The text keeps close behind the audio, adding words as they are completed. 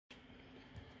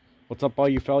What's up all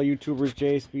you fellow YouTubers,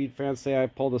 J-Speed fans? Say I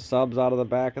pulled the subs out of the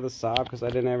back of the Saab because I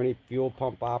didn't have any fuel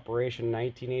pump operation.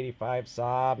 1985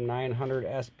 Saab 900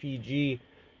 SPG.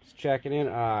 Just checking in.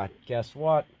 Guess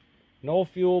what? No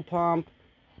fuel pump.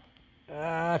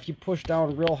 If you push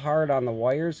down real hard on the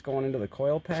wires going into the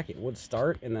coil pack, it would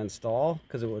start and then stall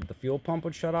because the fuel pump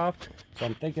would shut off. So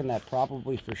I'm thinking that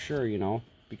probably for sure, you know,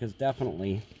 because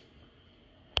definitely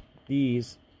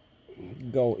these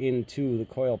go into the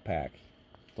coil pack.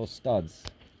 Those studs,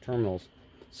 terminals.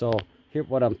 So here,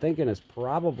 what I'm thinking is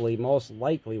probably most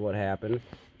likely what happened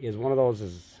is one of those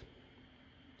is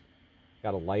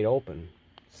got a light open,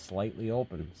 slightly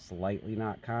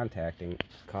not contacting,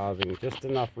 causing just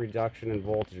enough reduction in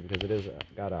voltage because it is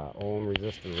got a ohm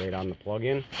resistor right on the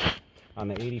plug-in on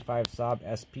the 85 Saab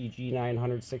SPG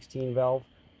 916 valve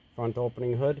front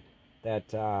opening hood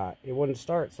that it wouldn't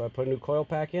start. So I put a new coil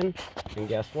pack in, and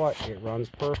guess what? It runs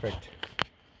perfect.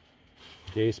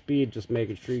 J-Speed, just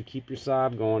making sure you keep your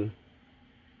Saab going.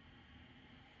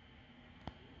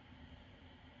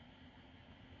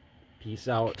 Peace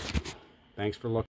out. Thanks for looking.